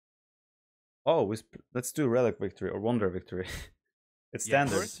Oh, let's do relic victory or wonder victory. It's Yeah,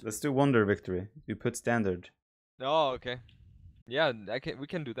 standard. course. Let's do wonder victory. You put standard. Oh, okay. Yeah, we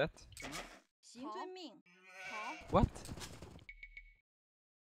can do that. What?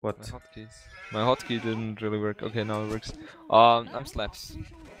 My What? hotkeys. My hotkey didn't really work. Okay, now it works. I'm slaps.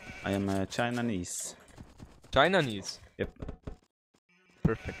 I am a Chinese. Chinese. Yep.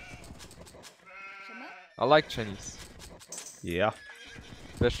 Perfect. I like Chinese. Yeah.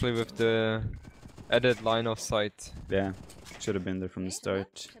 Especially with the added line of sight. Yeah. Should have been there from the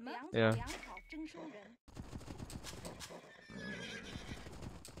start. Yeah.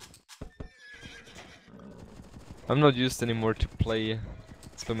 I'm not used anymore to play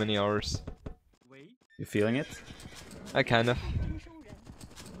so many hours. You feeling it? I kind of.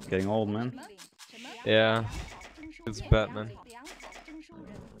 Getting old, man. Yeah. Feels bad, man.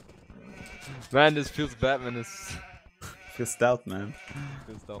 Man, this feels bad, man. This Feel stout, man.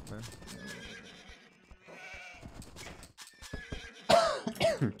 feels dope, man.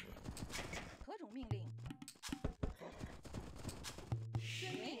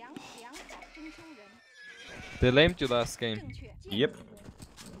 They lamed you last game. Yep.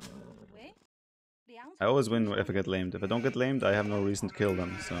 I always win if I get lamed. If I don't get lamed, I have no reason to kill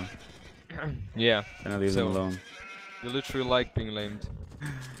them, so... Yeah. Then I leave them alone. You literally like being lamed.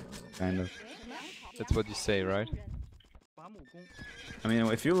 Kind of. That's what you say, right? I mean,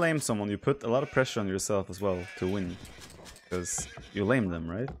 if you lame someone, you put a lot of pressure on yourself as well to win. Because you lame them,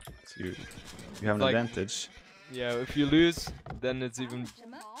 right? So you have an advantage. Yeah, if you lose, then it's even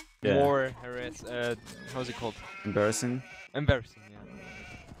more how's it called? Embarrassing. Embarrassing, yeah.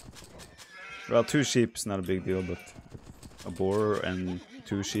 Well, 2 sheep's not a big deal, but a boar and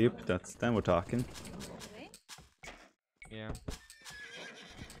 2 sheep, then we're talking. Yeah.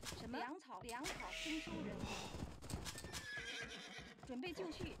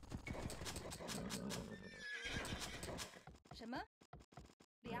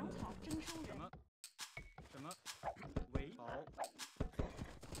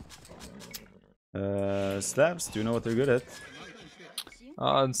 Slabs, do you know what they're good at?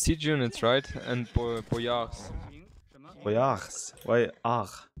 Siege units, right? And boyars. Boyars.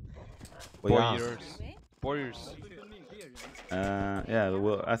 Boyars. Warriors. Yeah,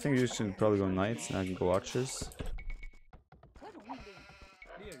 well, I think you should probably go knights and I can go archers.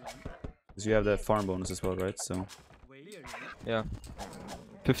 Because you have that farm bonus as well, right? So. Yeah.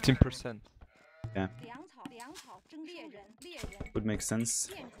 15%. Yeah. Would make sense.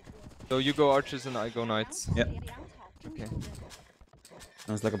 So you go archers and I go knights. Yep. Okay.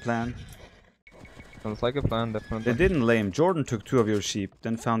 Sounds like a plan. Sounds like a plan, definitely. They didn't lame. Jordan took 2 of your sheep,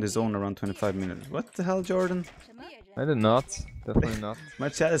 then found his own around 25 minutes. What the hell, Jordan? I did not. Definitely not. My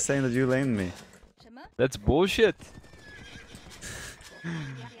chat is saying that you lamed me. That's bullshit.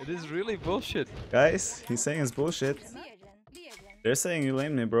 It is really bullshit. Guys, he's saying it's bullshit. They're saying you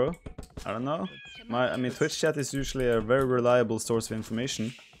lamed me, bro. I don't know. I mean, Twitch chat is usually a very reliable source of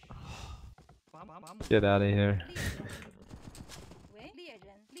information. Get out of here.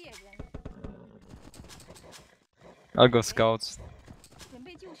 I'll go scouts.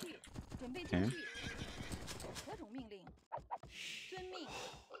 Okay.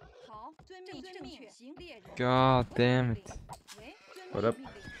 God damn it. What up?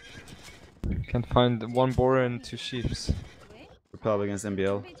 Can't find 1 boar and 2 sheeps. We're probably against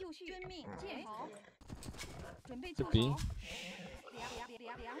MBL. Could be.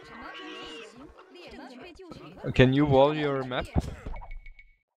 Can you wall your map?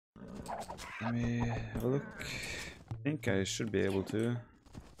 Let me have a look. I think I should be able to.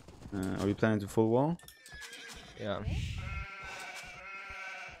 Are you planning to full wall? Yeah.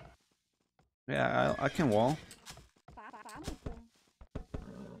 Yeah, I can wall.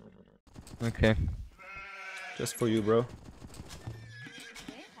 Okay. Just for you, bro.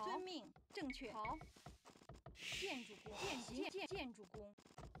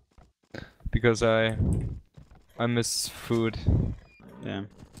 Because I miss food. Yeah.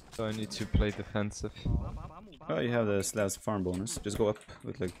 So I need to play defensive. Oh, you have the last farm bonus. Just go up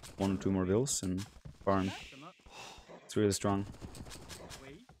with like 1 or 2 more vills and farm. It's really strong.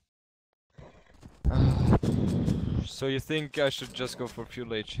 So you think I should just go for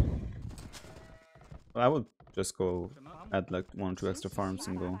fuel age? Well, I would just go add like 1 or 2 extra farms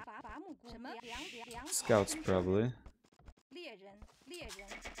and go. Scouts probably.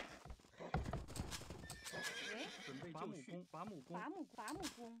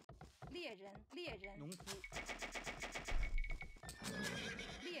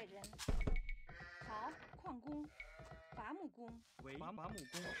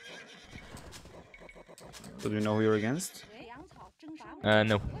 So do you know who you're against?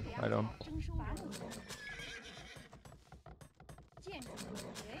 No, I don't.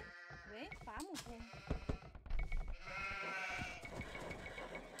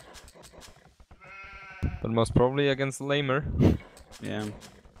 But most probably against Lamer. Yeah.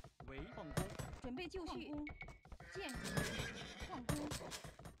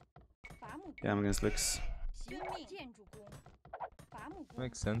 Yeah, I'm against Lyx.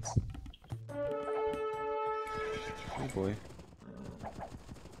 Makes sense. Oh boy.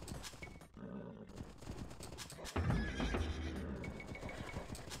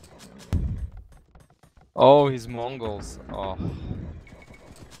 Oh, he's Mongols. Oh.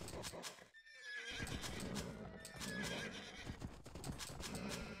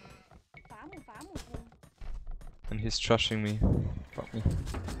 And he's trashing me. Fuck me.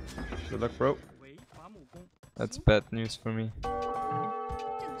 Good luck, bro. That's bad news for me.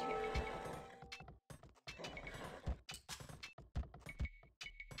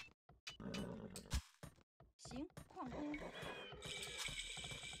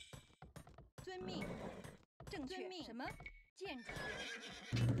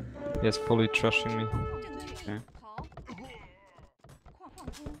 He is fully trashing me. Okay.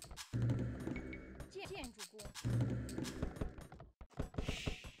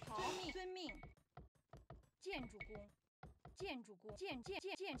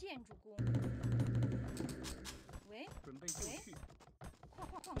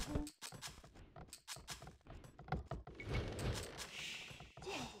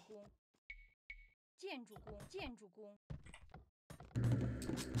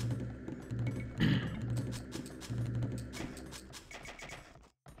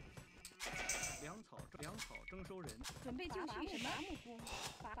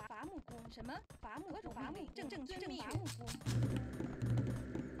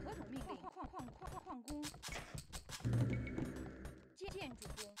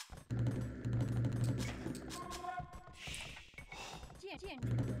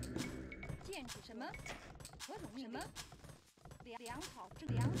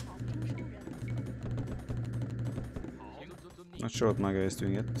 Not sure what my guy is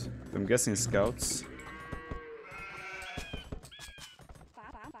doing yet. I'm guessing scouts.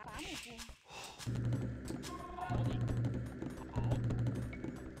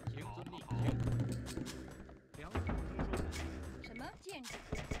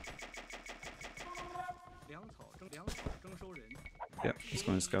 Yeah, he's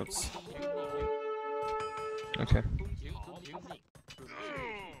going scouts. Okay.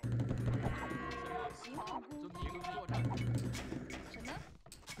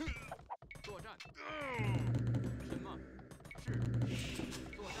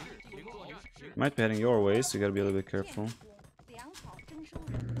 Might be heading your way, so you gotta be a little bit careful.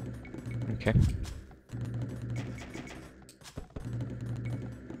 Okay.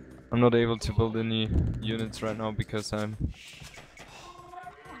 I'm not able to build any units right now because I'm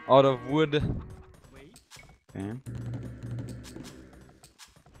out of wood. Okay.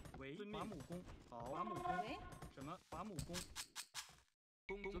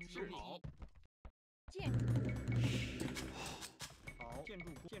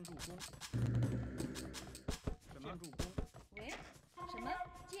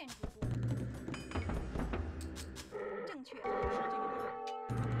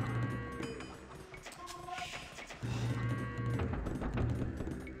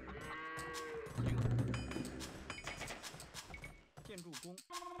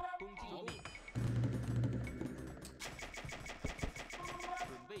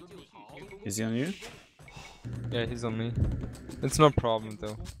 Is he on you? Yeah, he's on me. It's no problem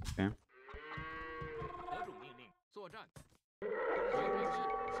though. Okay.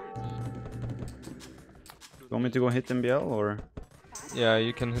 You want me to go hit Mbl or? Yeah,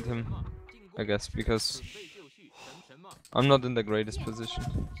 you can hit him, I guess, because I'm not in the greatest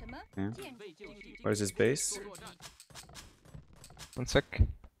position. Okay. Where's his base? 1 sec.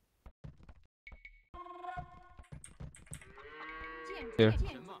 Here.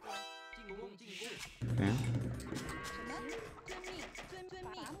 Okay.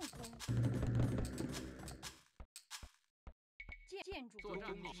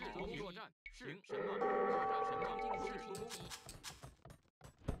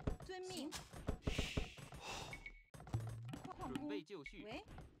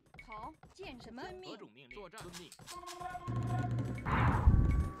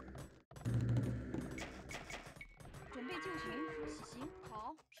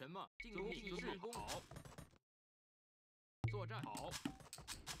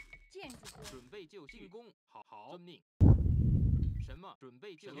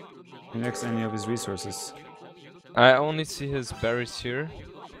 Next any of his resources. I only see his berries here.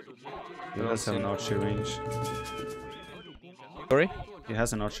 He does have an archery range. Sorry? He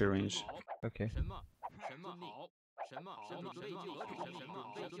has an archery range. Okay.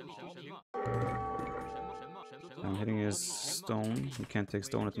 I'm hitting his stone. He can't take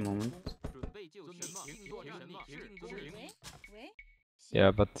stone at the moment.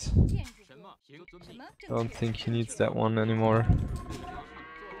 Yeah, but I don't think he needs that one anymore.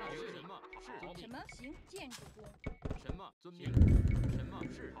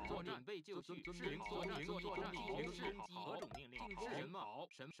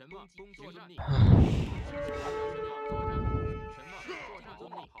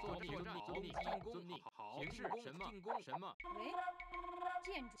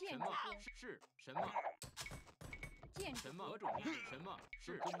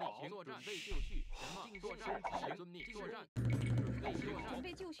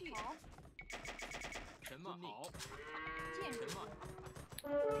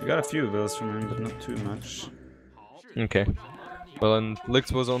 We got a few vills from him, but not too much. Okay. Well, and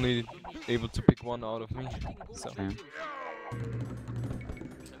Lyx was only able to pick one out of me, so. Okay.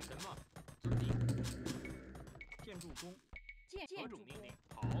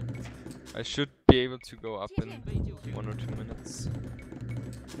 I should be able to go up in 1 or 2 minutes.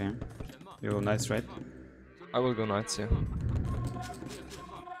 Okay. You go knights, right? I will go knights, yeah.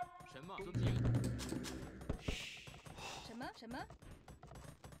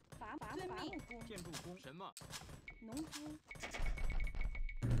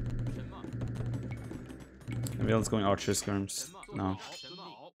 Maybe else going archer skirms now.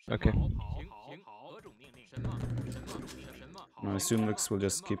 Okay. I assume Lyx will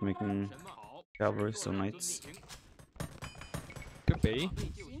just keep making cavalry, so knights. Could be.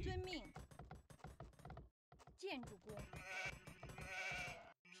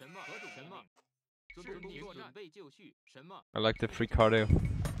 I like the free cardio.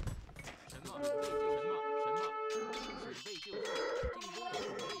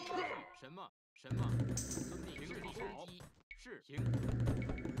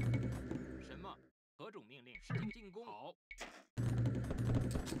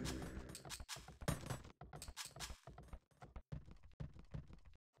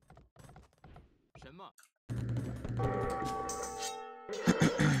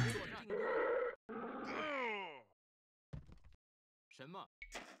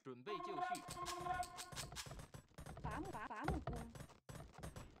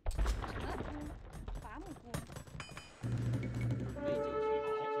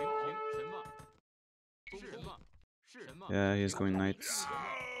 Yeah, he's going knights.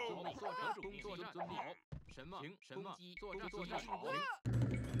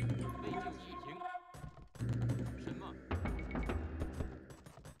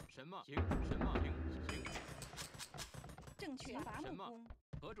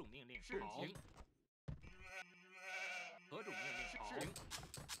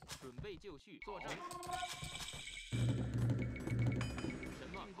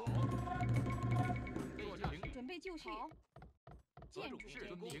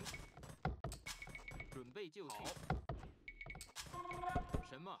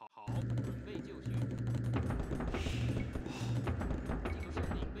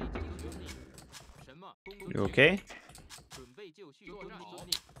 You okay?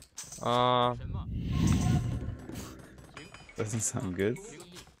 Doesn't sound good.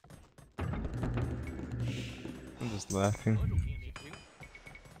 I'm just laughing.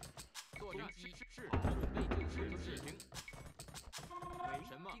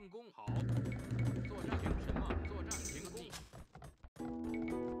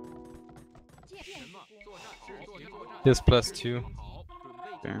 He has +2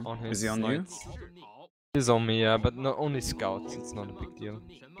 Okay. on his Is he on knights. He's on me, yeah, but not only scouts, it's not a big deal.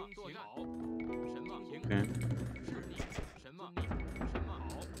 Okay.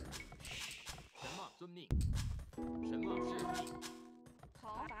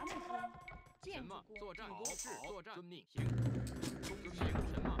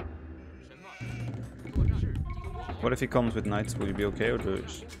 What if he comes with knights? Will you be okay, or do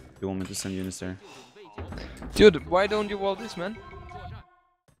you want me to send units there? Dude, why don't you wall this, man?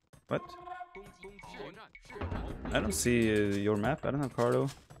 What? I don't see your map. I don't have Cardo.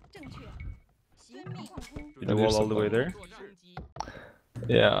 Did you wall all the way there?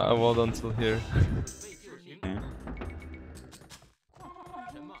 Yeah, I walled until here. Okay.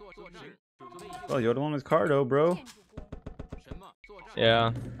 Well, you're the one with Cardo, bro.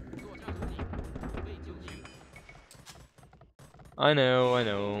 Yeah. I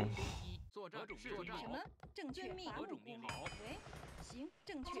know.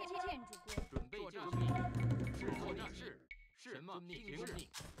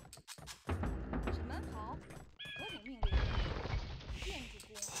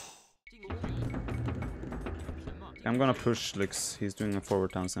 I'm gonna push Lyx. He's doing a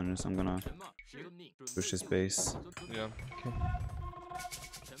forward town center, so I'm gonna push his base. Yeah, okay.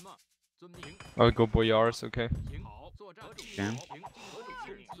 I'll go Boyars, okay. Okay.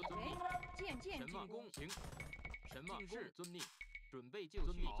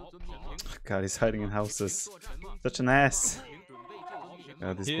 God, he's hiding in houses. Such an ass.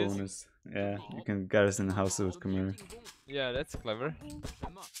 God, this bonus. Yeah, you can garrison the houses with Khmer. Yeah, that's clever.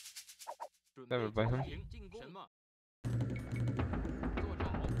 Clever by him.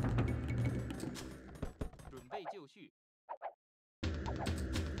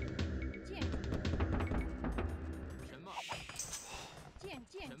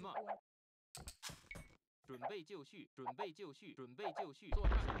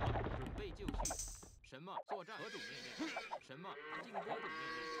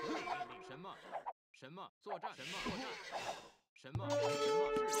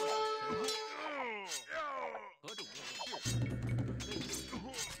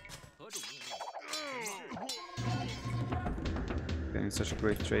 Getting such a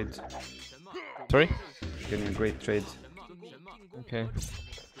great trade. Sorry? Getting a great trade. Okay.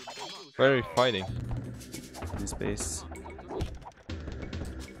 Where are you fighting? In space.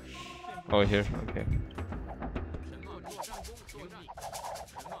 Oh, here, okay.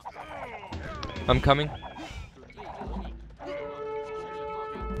 I'm coming.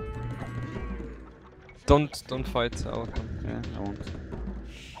 Don't fight, I'll come. Yeah, I won't.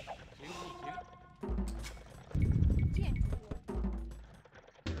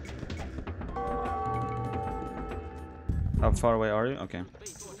 How far away are you? Okay.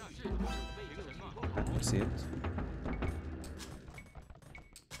 I see it.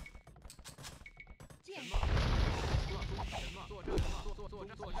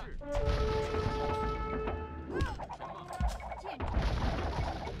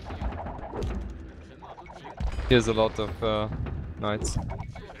 Here's a lot of knights.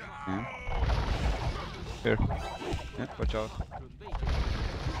 Yeah. Here. Yeah. Watch out.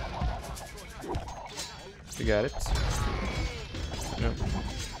 You got it. Yeah.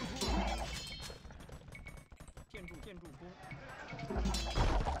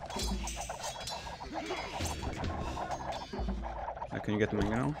 Can you get the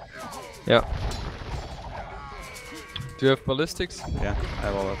mango? Yeah. Do you have ballistics? Yeah, I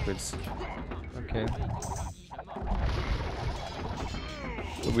have all upgrades. Okay.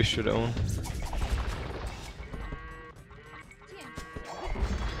 We should own.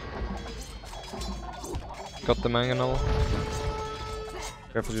 Got the mangonel.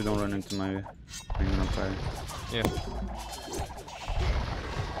 Careful you don't run into my mangonel fire. Yeah.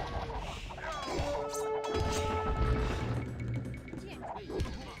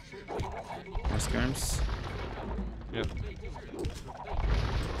 More skirms. Yeah.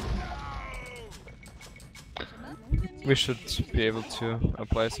 We should be able to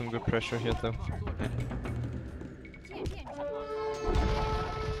apply some good pressure here though.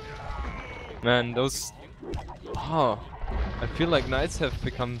 Man, those... Oh, I feel like knights have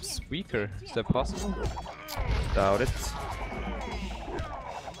become weaker. Is that possible? Doubt it.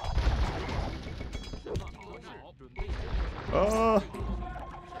 Oh!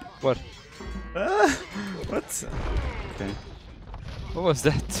 What? What? Okay. What was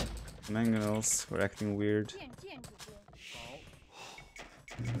that? Mangonels were acting weird.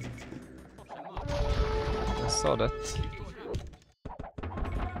 I saw that.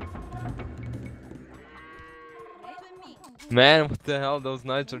 Man, what the hell? Those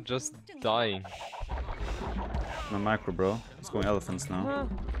knights are just dying. My micro, bro. It's going elephants now.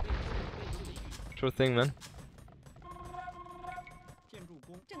 Sure thing, man.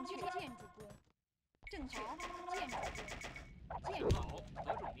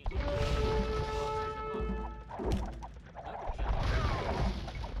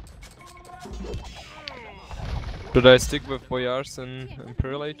 Should I stick with Boyars and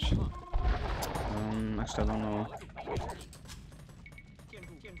Imperial Age? Actually, I don't know.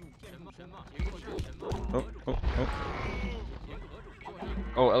 Oh, oh, oh.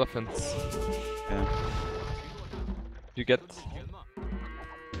 Oh, elephants. Yeah. You get...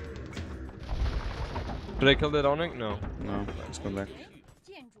 Should I kill that Onyx? No. No, let's go back.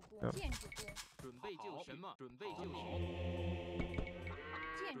 Yeah.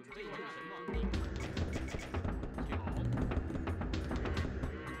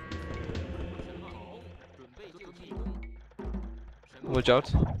 Watch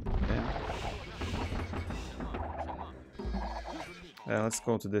out. Yeah. Let's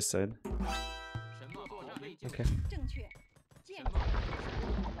go to this side. Okay.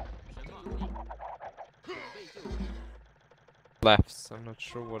 Lefts. I'm not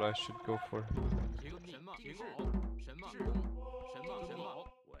sure what I should go for.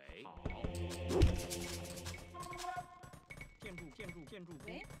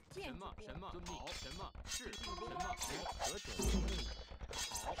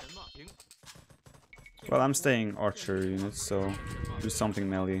 Well, I'm staying archer units, so do something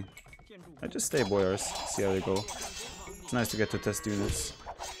melee. I just stay boyars, see how they go. It's nice to get to test units.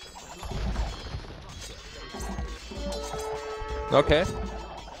 Okay.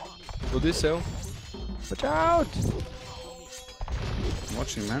 We'll do so. Watch out! I'm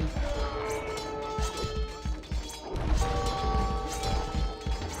watching, man.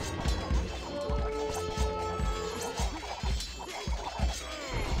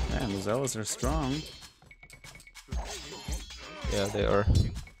 Man, the zealots are strong. Yeah, they are.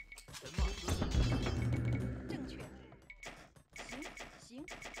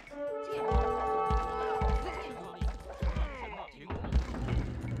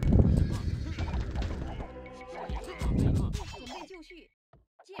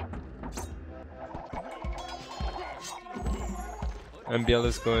 Mbl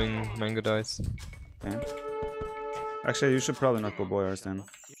is going mango dice. Okay. Actually, you should probably not go boyars then.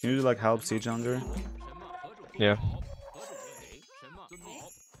 Can you do like halb siege under? Yeah.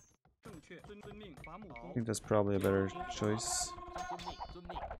 I think that's probably a better choice.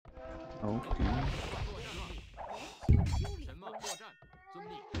 Okay.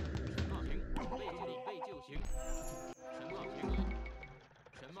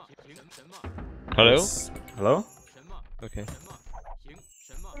 Hello? Hello? Okay.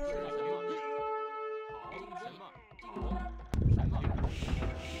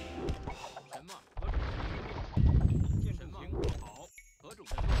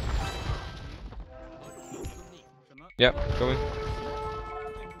 Yeah, going.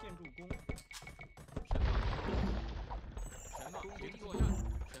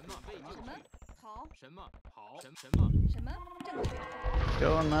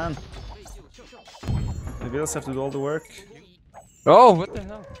 Kill him, man. The wheels have to do all the work. Oh, what the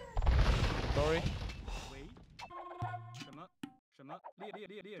hell? Sorry.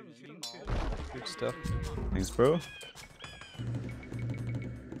 Good stuff. Thanks, bro.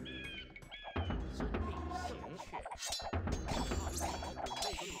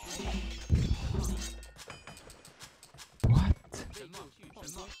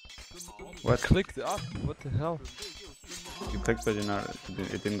 What? Clicked up. What the hell? You clicked, but you're not.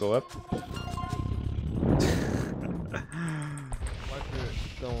 It didn't go up.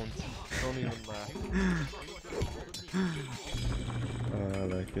 Don't even laugh. I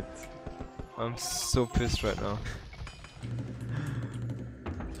like it. I'm so pissed right now.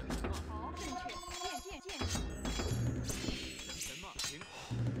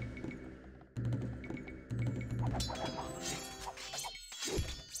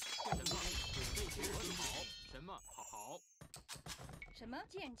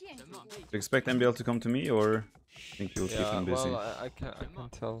 Do you expect Mbl to come to me, or think you'll keep him busy? Well, I can't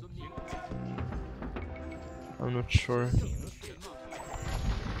tell. I'm not sure.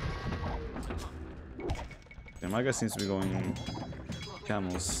 Yeah, my guy seems to be going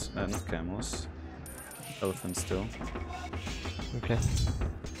camels, not camels, elephants still. Okay.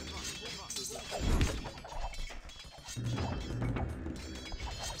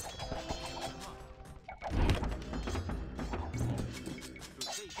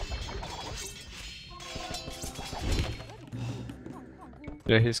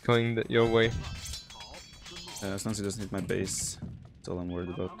 Yeah, he's going your way. As long as he doesn't hit my base, that's all I'm worried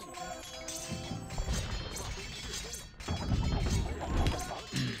about.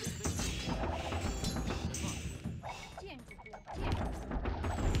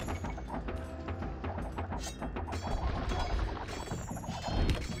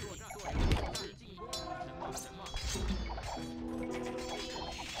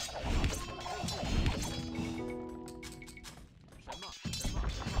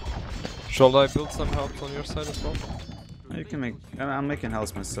 Shall I build some help on your side as well? You can make. I'm making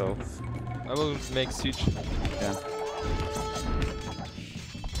house myself. I will make siege Yeah. on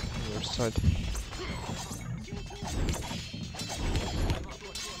your side.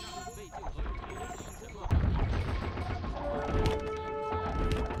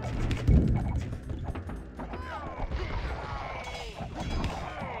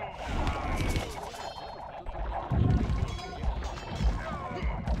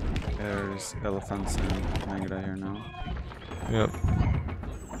 There's elephants and Mangra here now. Yep.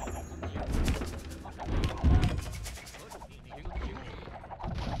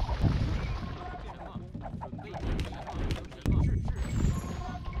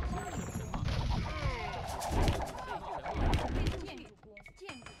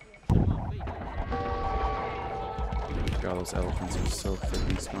 those elephants are so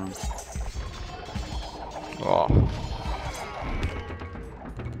freaking strong. Oh.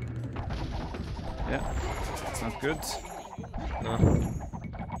 Yeah, it's not good. No.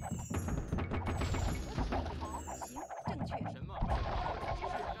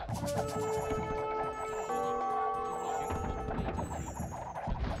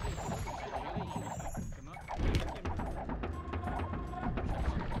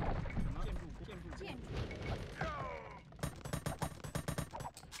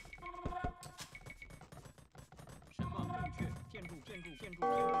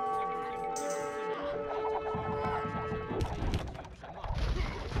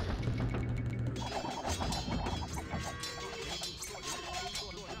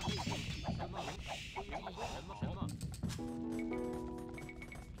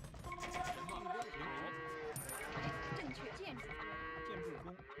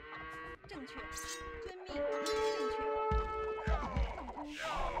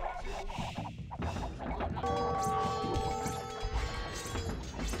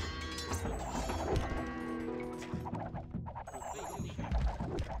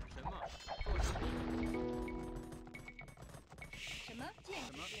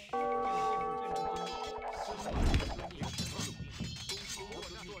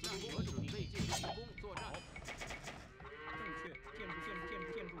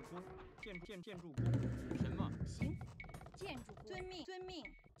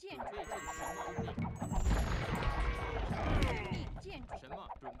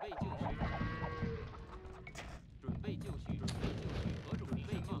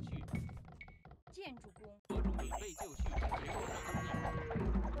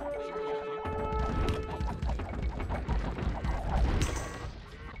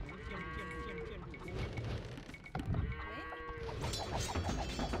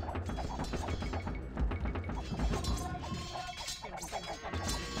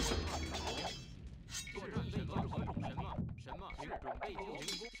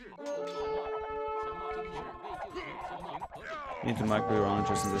 Need to micro your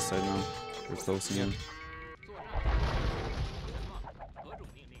archers on this side now. We're closing in.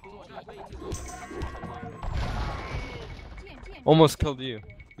 Almost killed you.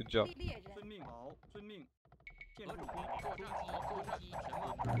 Good job.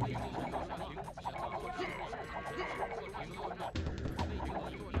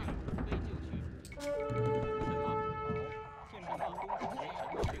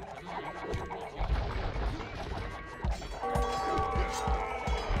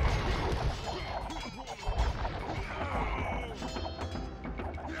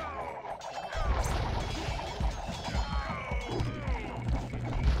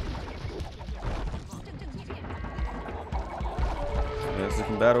 Yeah, it's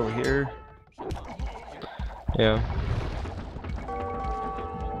looking bad over here. Yeah.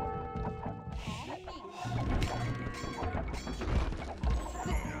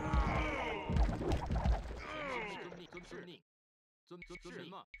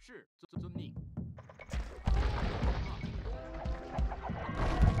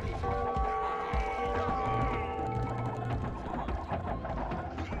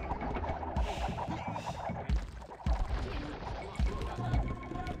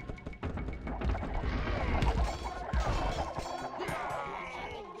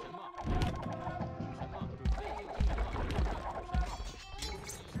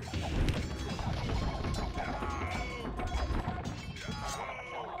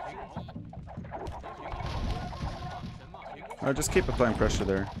 Alright, just keep applying pressure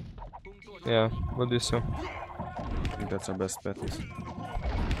there. Yeah, we'll do so. I think that's our best bet.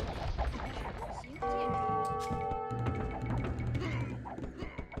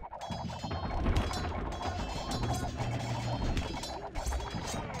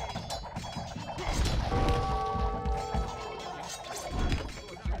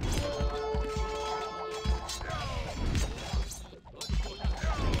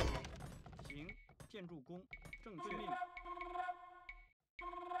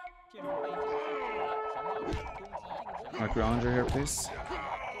 Micro Ranger here, please.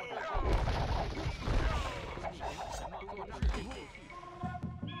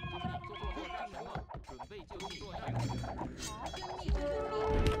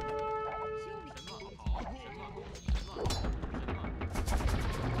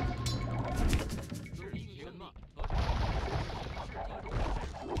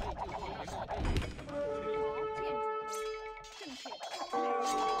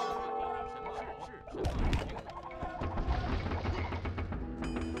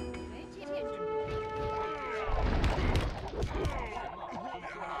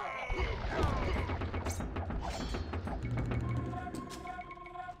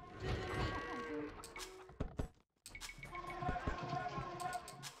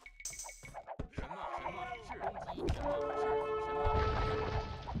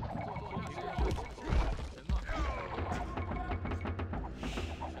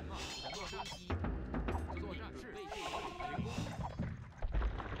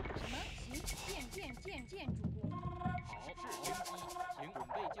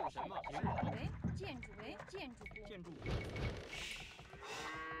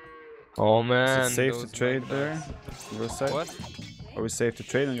 Oh Is man, it safe to those trade there? magnates. On your side? What? Are we safe to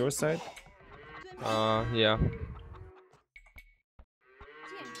trade on your side? Yeah.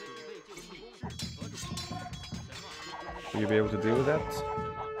 Will you be able to deal with that?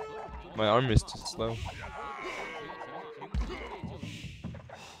 My army is too slow.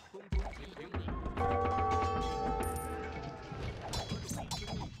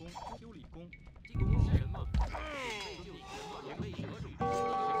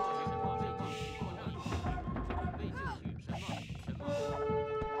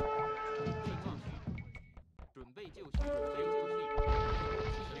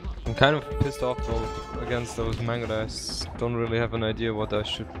 I'm kind of pissed off though against those manga guys. Don't really have an idea what I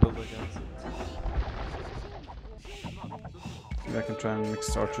should build against. Maybe I can try and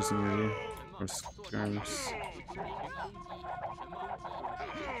mix archers in melee. Or skirms.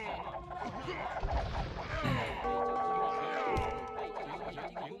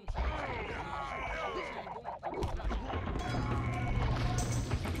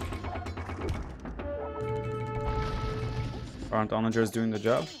 Aren't onagers doing the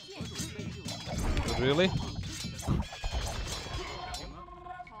job? Really?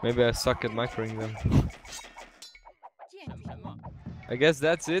 Maybe I suck at microing them. I guess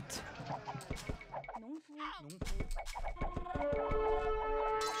that's it.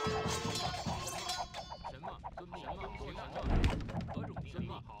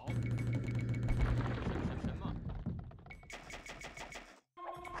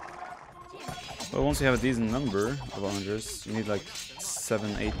 Well, once you have a decent number of onagers, you need like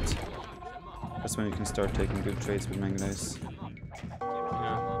 7, 8. That's when you can start taking good trades with manganese.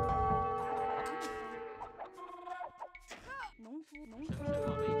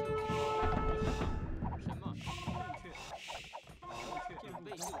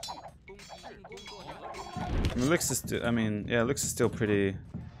 I mean, Lyx is still, Lyx is still pretty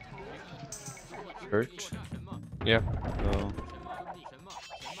hurt. Yeah. So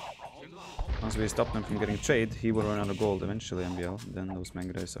once we stop them from getting trade, he will run out of gold eventually, Mbl. Then those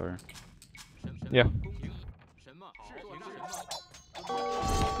manganese are Yeah.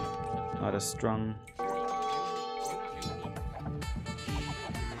 not as strong.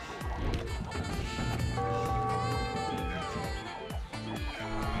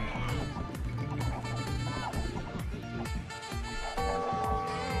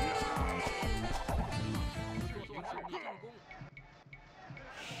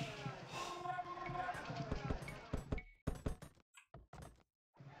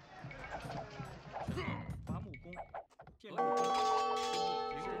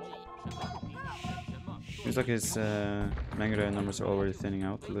 Seems like his Mangudai numbers are already thinning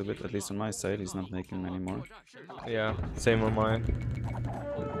out a little bit, at least on my side. He's not making many more. Yeah, same on mine.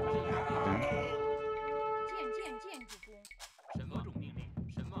 Okay.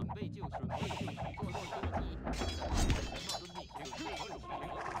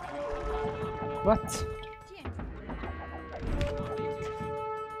 What?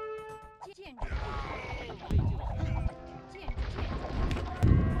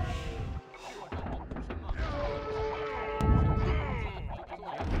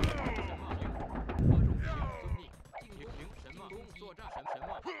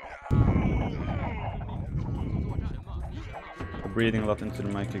 Breathing a lot into the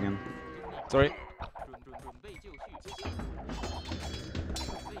mic again. Sorry.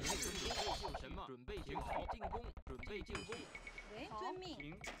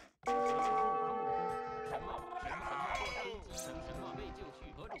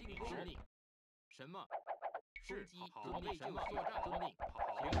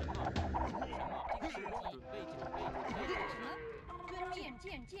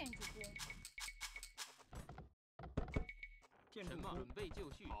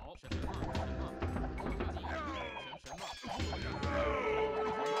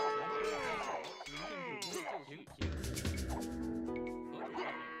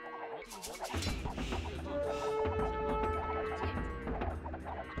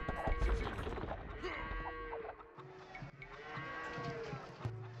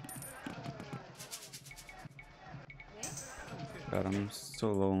 God, I'm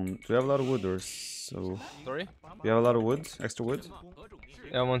so low. Do we have a lot of wood or so? Sorry? We have a lot of wood? Extra wood?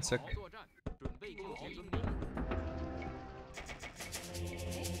 Yeah, 1 sec.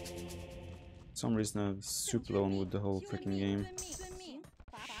 For some reason I'm super low on wood the whole freaking game.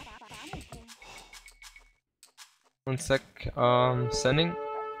 1 sec. Sending.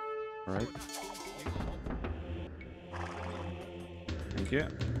 Alright. Thank you.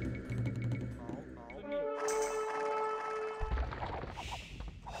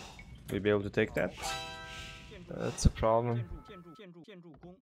 Will you be able to take that? That's a problem.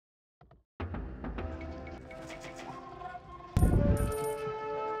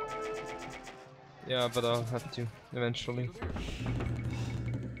 Yeah, but I'll have to eventually.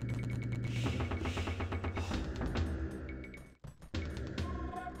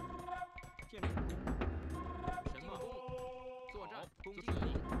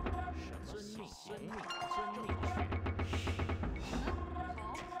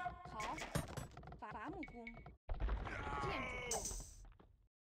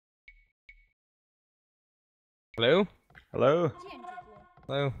 Hello? Hello?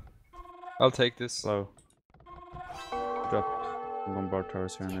 Hello. I'll take this. Hello. Drop bombard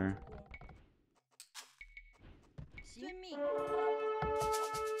towers here and there.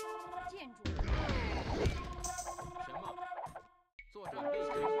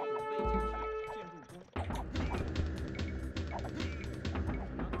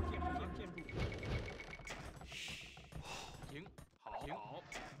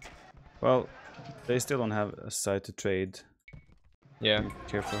 Well, they still don't have a side to trade. Yeah. Be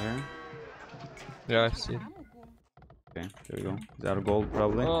careful here. Yeah, I see. Okay, there we go. He's out of gold,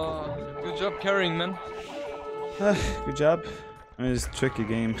 probably. Good job carrying, man. Good job. I mean, it's a tricky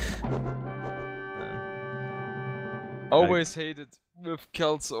game. Always hated with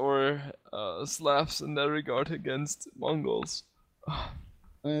Celts or Slavs in that regard against Mongols.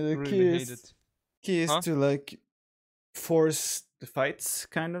 The Really key is to like force the fights,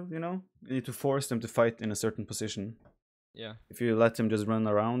 kind of, you know? You need to force them to fight in a certain position. Yeah. If you let them just run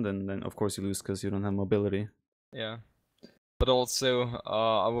around, and then of course you lose because you don't have mobility. Yeah. But also,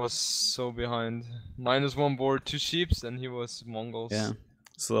 I was so behind. -1 board, 2 sheeps, and he was Mongols. Yeah.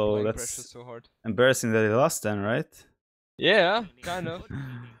 So Pressure that's so hard. embarrassing that he lost then, right? Yeah, kind of.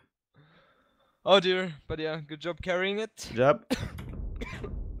 Oh dear, but yeah, good job carrying it. Good job.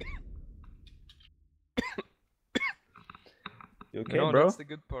 You okay, bro? That's the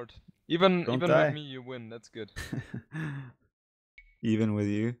good part. Even Don't even die. with me, you win. That's good. Even with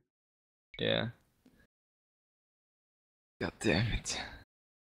you. Yeah. God damn it.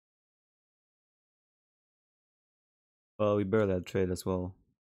 Well, we barely had trade as well.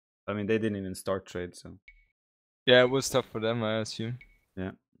 I mean, they didn't even start trade, so. Yeah, it was tough for them, I assume.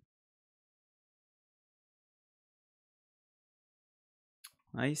 Yeah.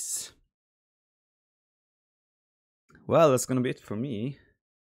 Nice. Well, that's gonna be it for me.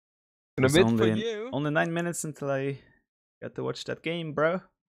 Gonna be it for you. Only 9 minutes until I get to watch that game, bro.